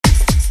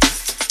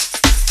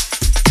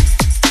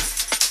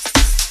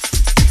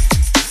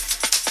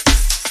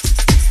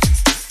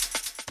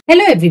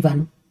Hello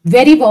everyone,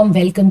 very warm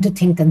welcome to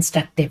Think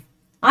Constructive.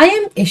 I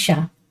am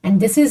Isha and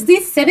this is the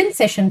 7th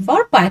session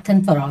for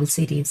Python for All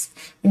series.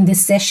 In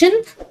this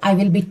session, I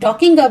will be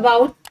talking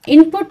about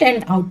input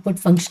and output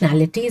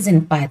functionalities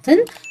in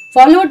Python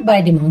followed by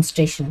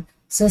demonstration.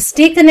 So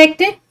stay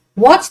connected,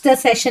 watch the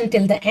session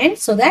till the end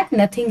so that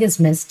nothing is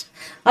missed.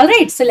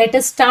 Alright, so let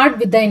us start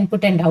with the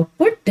input and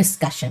output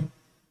discussion.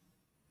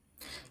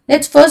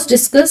 Let's first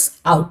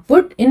discuss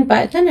output in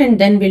Python and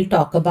then we'll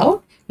talk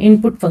about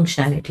input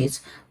functionalities.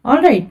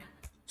 Alright,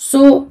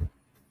 so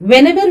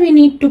whenever we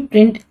need to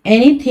print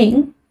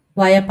anything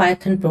via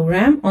Python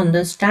program on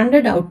the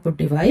standard output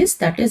device,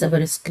 that is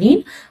our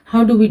screen,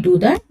 how do we do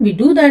that? We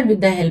do that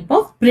with the help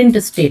of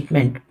print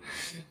statement.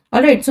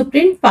 Alright, so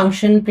print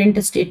function,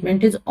 print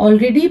statement is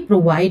already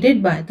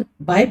provided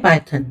by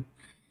Python,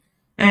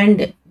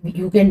 and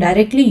you can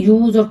directly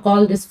use or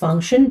call this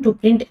function to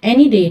print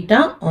any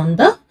data on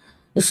the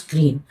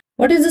screen.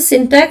 What is the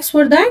syntax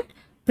for that?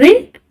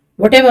 Print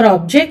whatever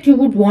object you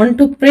would want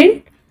to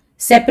print,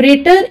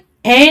 separator,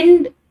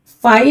 and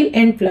file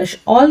and flush.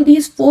 All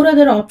these four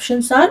other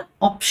options are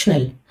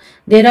optional.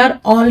 There are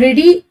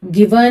already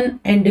given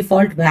and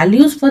default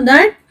values for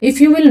that. If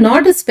you will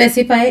not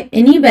specify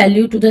any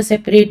value to the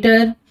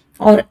separator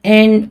or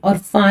end or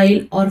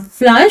file or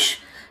flush,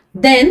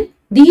 then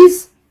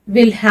these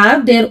will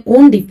have their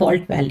own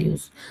default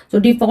values. So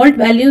default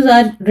values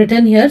are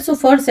written here. So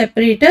for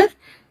separator,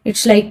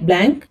 it's like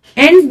blank,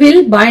 and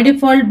will by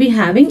default be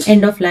having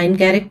end of line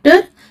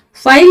character.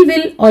 File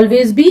will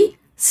always be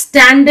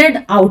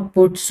standard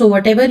output. So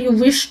whatever you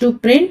wish to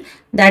print,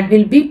 that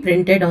will be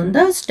printed on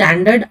the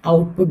standard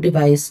output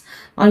device.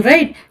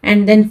 Alright,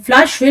 and then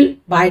flush will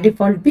by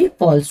default be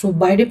false. So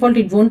by default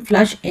it won't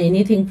flush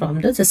anything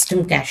from the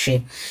system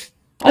cache.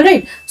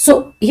 Alright,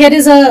 so here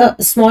is a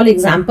small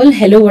example,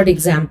 hello world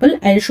example.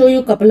 I'll show you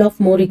a couple of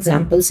more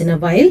examples in a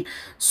while.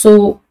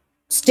 So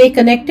stay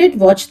connected,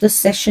 watch the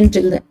session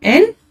till the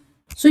end.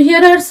 So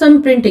here are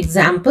some print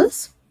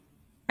examples.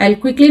 I'll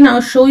quickly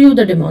now show you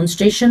the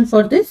demonstration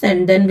for this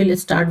and then we'll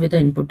start with the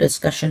input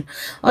discussion.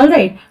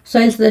 Alright, so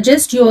I'll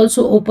suggest you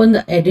also open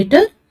the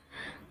editor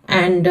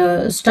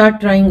and start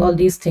trying all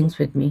these things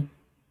with me.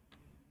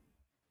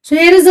 So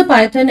here is the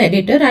Python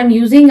editor. I'm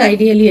using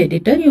ideally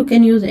editor. You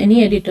can use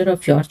any editor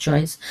of your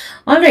choice.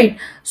 Alright,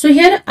 so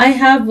here I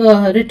have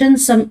written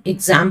some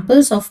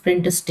examples of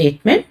print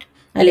statement.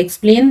 I'll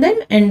explain them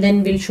and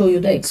then we'll show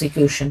you the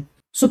execution.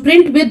 So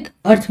print with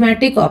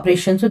arithmetic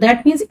operation. So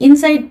that means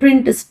inside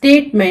print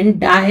statement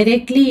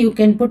directly you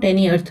can put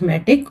any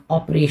arithmetic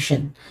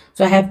operation.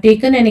 So I have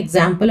taken an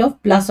example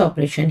of plus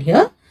operation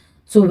here.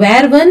 So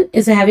where 1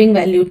 is having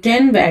value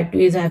 10, where 2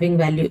 is having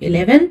value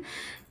 11.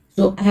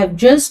 So I have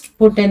just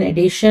put an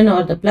addition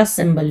or the plus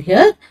symbol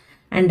here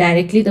and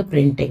directly the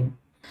printing.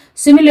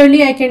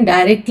 Similarly, I can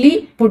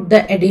directly put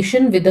the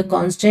addition with the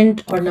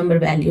constant or number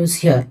values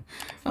here.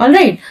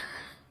 Alright.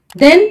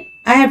 Then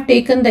I have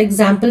taken the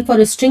example for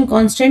a string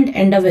constant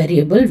and a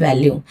variable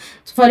value.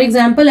 So for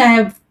example, I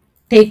have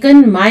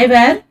taken my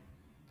var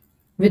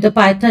with a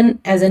Python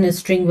as a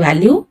string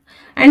value,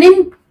 and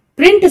in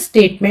print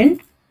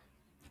statement,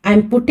 I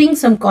am putting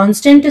some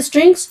constant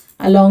strings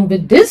along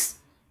with this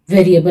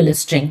variable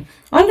string.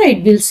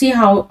 Alright, we'll see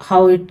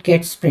how it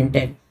gets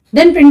printed.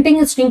 Then printing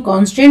a string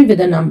constant with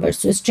a number.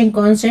 So string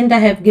constant I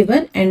have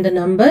given and the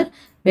number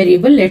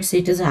variable, let's say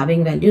it is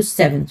having value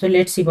 7. So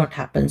let's see what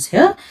happens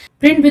here.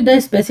 Print with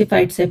the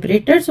specified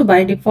separator. So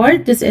by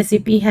default this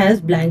SEP has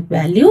blank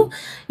value.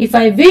 If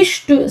I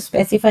wish to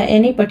specify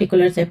any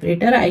particular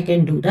separator, I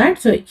can do that.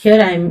 So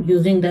here I am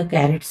using the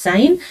caret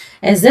sign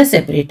as the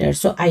separator.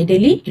 So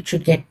ideally it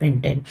should get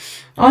printed.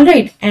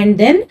 Alright, and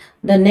then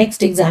the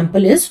next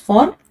example is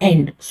for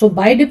end. So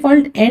by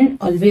default end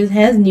always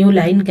has new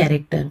line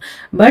character.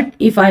 But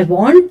if I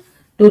want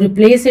to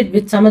replace it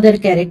with some other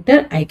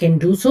character, I can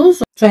do so.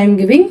 So I am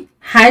giving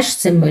hash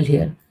symbol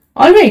here.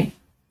 Alright.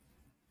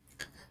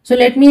 So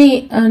let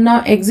me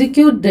now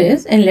execute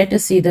this and let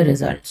us see the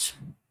results.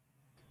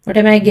 What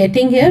am I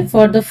getting here?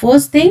 For the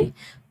first thing,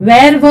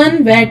 where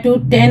 1, where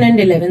 2, 10 and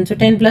 11. So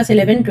 10 plus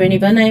 11,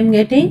 21 I am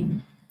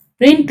getting.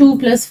 Print 2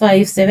 plus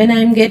 5, 7 I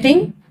am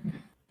getting.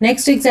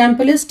 Next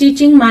example is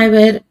teaching my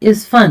var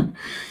is fun.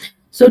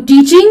 So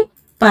teaching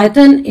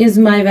Python is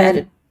my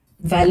var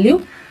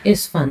value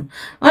is fun.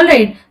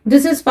 Alright,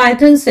 this is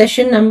Python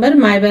session number,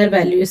 my var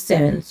value is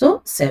 7.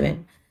 So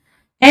 7.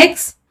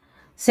 X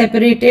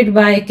separated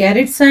by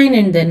caret sign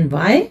and then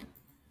Y.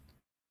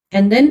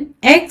 And then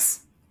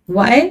X,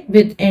 Y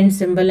with end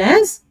symbol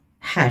as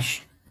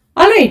hash.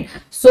 Alright,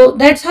 so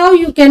that's how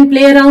you can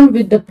play around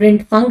with the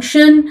print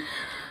function.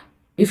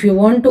 If you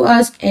want to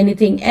ask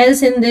anything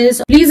else in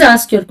this, please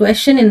ask your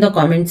question in the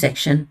comment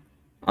section.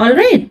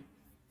 Alright.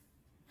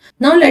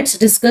 Now let's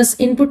discuss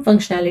input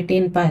functionality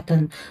in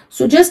Python.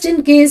 So just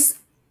in case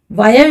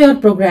via your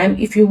program,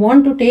 if you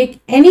want to take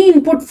any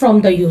input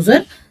from the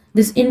user,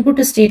 this input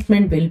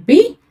statement will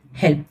be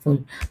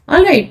helpful.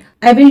 Alright,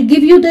 I will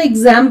give you the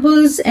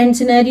examples and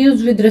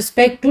scenarios with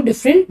respect to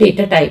different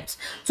data types.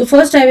 So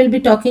first I will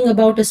be talking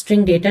about a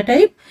string data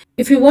type.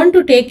 If you want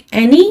to take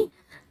any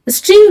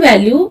string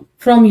value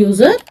from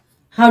user.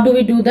 How do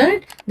we do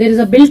that? There is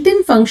a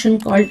built-in function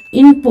called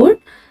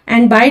input,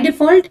 and by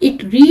default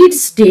it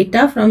reads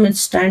data from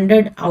its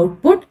standard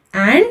output,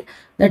 and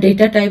the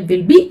data type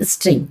will be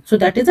string. So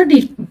that is a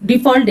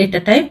default data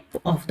type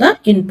of the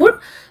input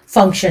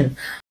function.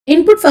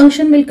 Input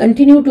function will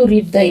continue to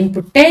read the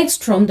input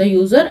text from the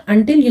user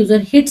until user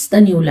hits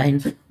the new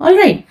line. All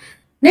right.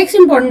 Next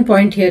important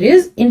point here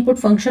is input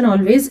function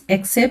always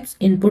accepts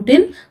input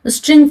in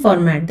string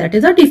format, that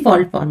is a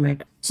default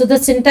format. So the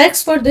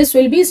syntax for this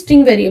will be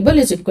string variable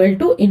is equal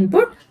to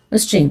input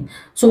string.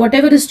 So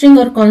whatever string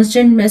or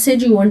constant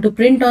message you want to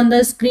print on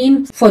the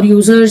screen for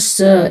users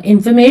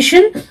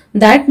information,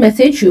 that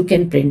message you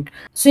can print.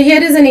 So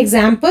here is an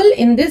example.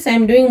 In this I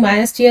am doing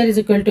mystr is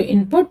equal to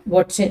input.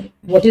 What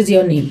is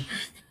your name?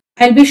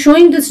 I'll be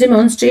showing this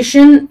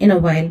demonstration in a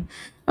while.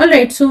 All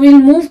right, so we'll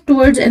move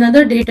towards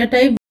another data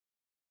type.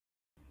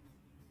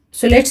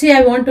 So let's say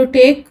I want to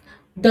take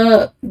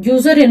the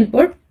user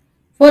input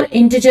for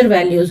integer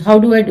values. How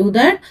do I do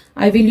that?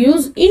 I will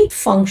use int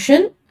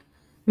function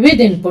with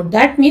input.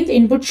 That means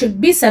input should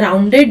be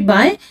surrounded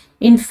by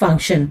int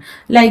function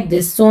like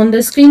this. So on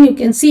the screen you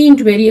can see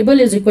int variable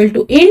is equal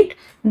to int,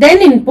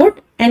 then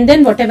input, and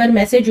then whatever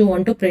message you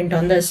want to print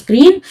on the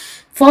screen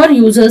for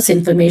users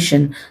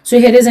information. So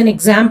here is an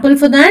example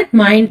for that.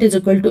 My int is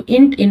equal to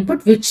int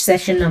input, which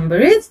session number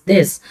is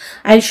this.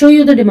 I'll show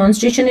you the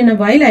demonstration in a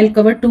while. I'll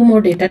cover 2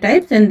 more data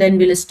types and then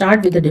we'll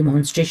start with the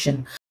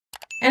demonstration.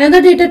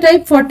 Another data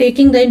type for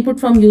taking the input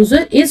from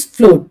user is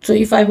float. So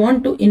if I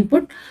want to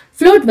input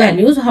float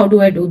values, how do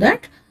I do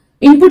that?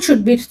 Input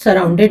should be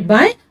surrounded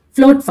by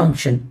float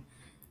function.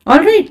 All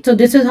right, so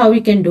this is how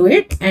we can do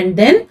it. And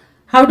then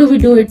how do we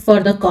do it for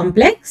the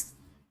complex?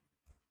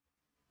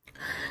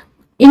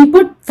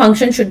 Input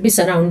function should be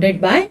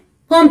surrounded by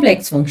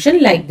complex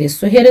function like this.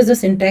 So here is the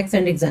syntax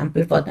and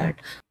example for that.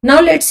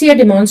 Now let's see a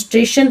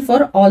demonstration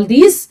for all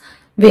these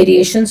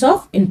variations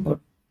of input.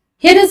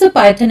 Here is the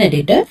Python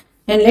editor,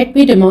 and let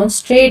me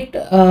demonstrate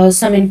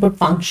some input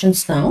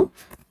functions now.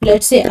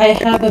 Let's say I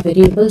have a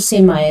variable, say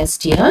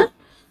mystr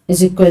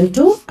is equal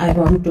to, I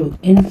want to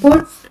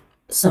input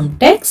some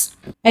text.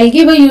 I'll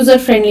give a user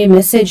friendly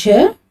message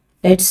here.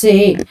 Let's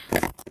say,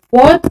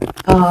 what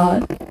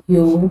are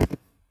you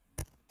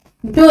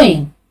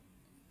doing?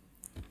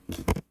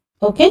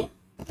 Okay,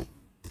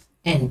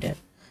 enter.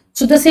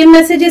 So the same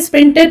message is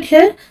printed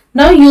here.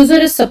 Now user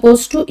is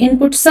supposed to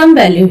input some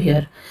value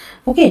here.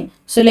 Okay,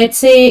 so let's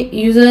say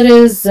user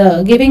is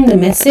giving the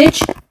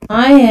message,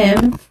 I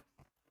am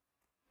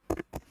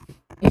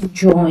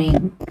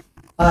enjoying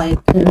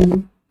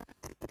Python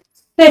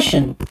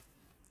session.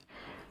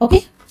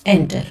 Okay,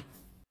 enter.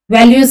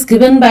 Value is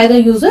given by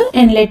the user,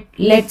 and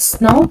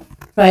let's now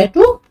try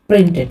to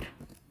print it.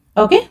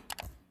 Okay,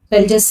 so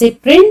I'll just say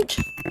print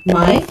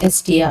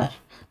mystr.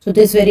 So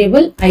this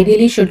variable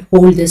ideally should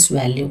hold this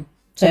value.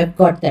 So I've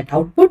got that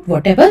output,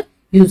 whatever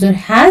user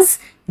has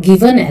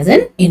given as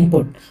an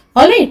input.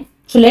 All right,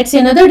 so let's see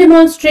another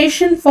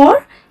demonstration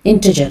for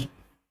integer.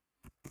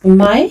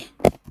 My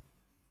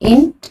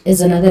int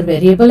is another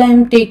variable I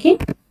am taking,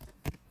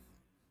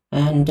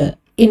 and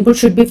input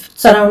should be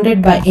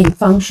surrounded by int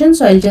function.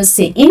 So I'll just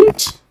say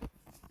int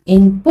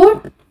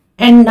input,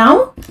 and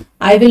now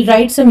I will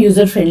write some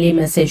user friendly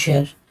message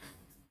here.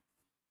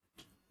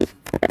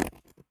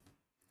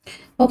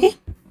 Okay,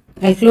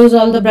 I'll close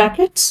all the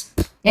brackets,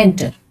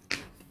 enter.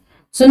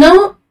 So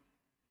now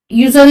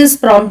user is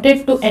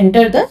prompted to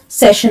enter the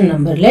session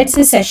number. Let's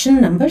say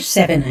session number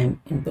 7 I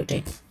am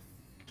inputting.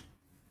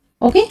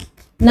 Okay,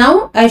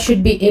 now I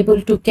should be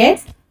able to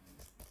get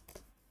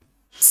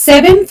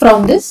 7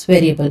 from this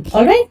variable.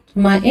 All right,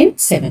 my int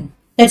 7.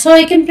 That's how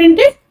I can print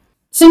it.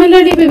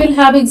 Similarly, we will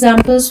have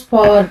examples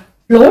for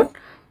float.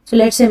 So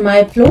let's say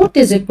my float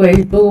is equal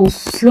to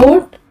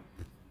float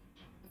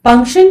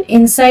function,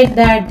 inside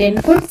that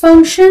input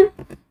function,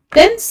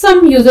 then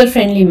some user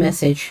friendly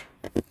message.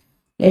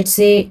 Let's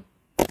say,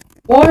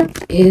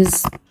 what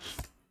is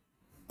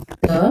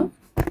the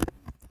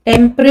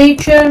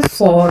temperature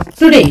for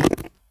today?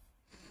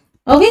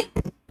 Okay,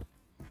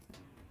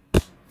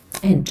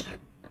 enter.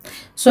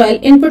 So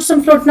I'll input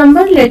some float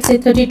number, let's say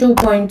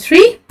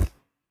 32.3,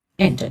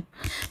 enter.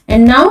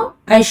 And now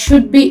I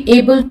should be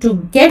able to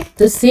get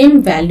the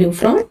same value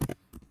from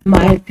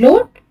my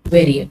float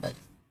variable.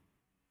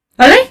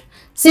 All right,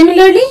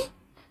 similarly,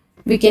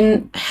 we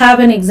can have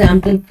an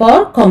example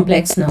for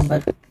complex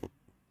number.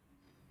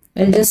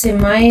 I'll just say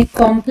my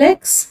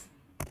complex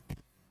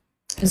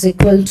is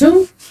equal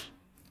to,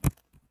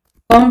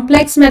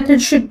 complex method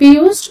should be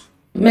used,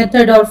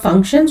 method or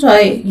function, so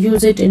I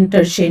use it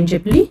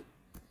interchangeably.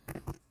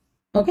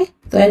 Okay,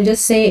 so I'll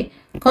just say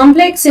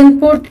complex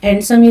input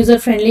and some user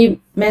friendly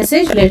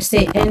message. Let's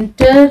say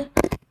enter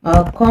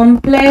a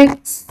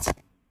complex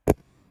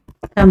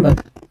number.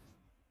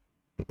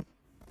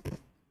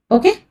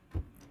 Okay,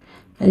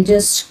 I'll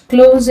just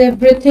close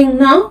everything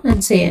now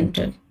and say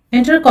enter.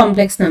 Enter a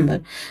complex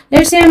number.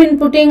 Let's say I'm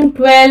inputting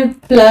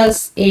 12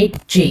 plus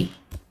 8j,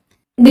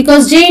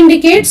 because j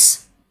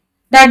indicates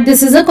that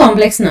this is a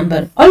complex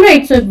number. All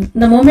right, so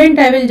the moment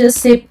I will just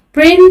say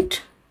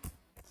print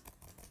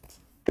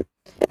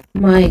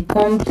my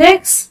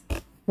complex,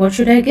 what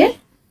should I get?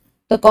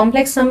 The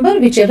complex number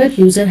whichever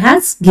user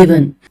has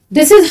given.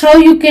 This is how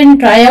you can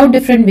try out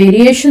different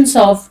variations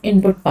of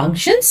input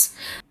functions,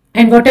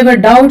 and whatever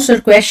doubts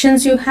or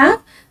questions you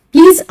have,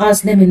 please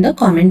ask them in the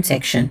comment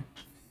section.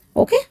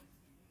 Okay,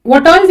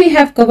 what all we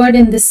have covered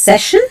in this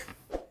session?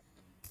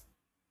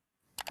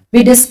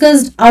 We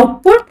discussed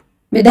output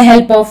with the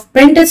help of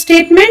printf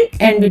statement,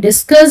 and we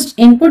discussed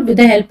input with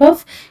the help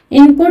of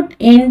input,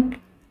 int,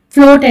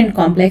 float and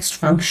complex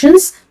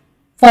functions,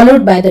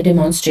 followed by the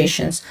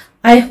demonstrations.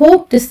 I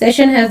hope this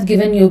session has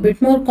given you a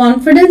bit more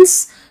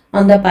confidence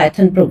on the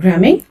Python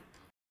programming.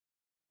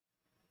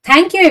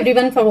 Thank you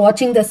everyone for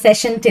watching the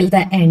session till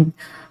the end.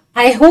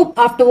 I hope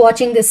after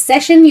watching this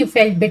session you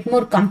felt a bit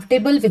more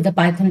comfortable with the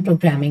Python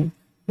programming.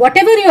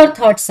 Whatever your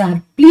thoughts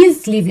are,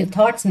 please leave your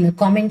thoughts in the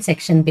comment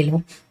section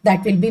below.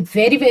 That will be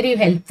very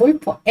helpful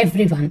for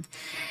everyone.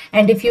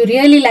 And if you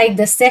really like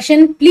this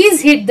session,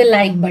 please hit the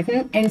like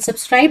button and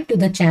subscribe to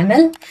the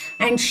channel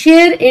and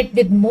share it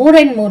with more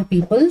and more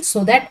people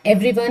so that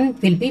everyone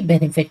will be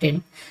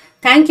benefited.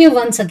 Thank you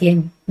once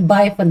again.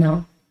 Bye for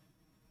now.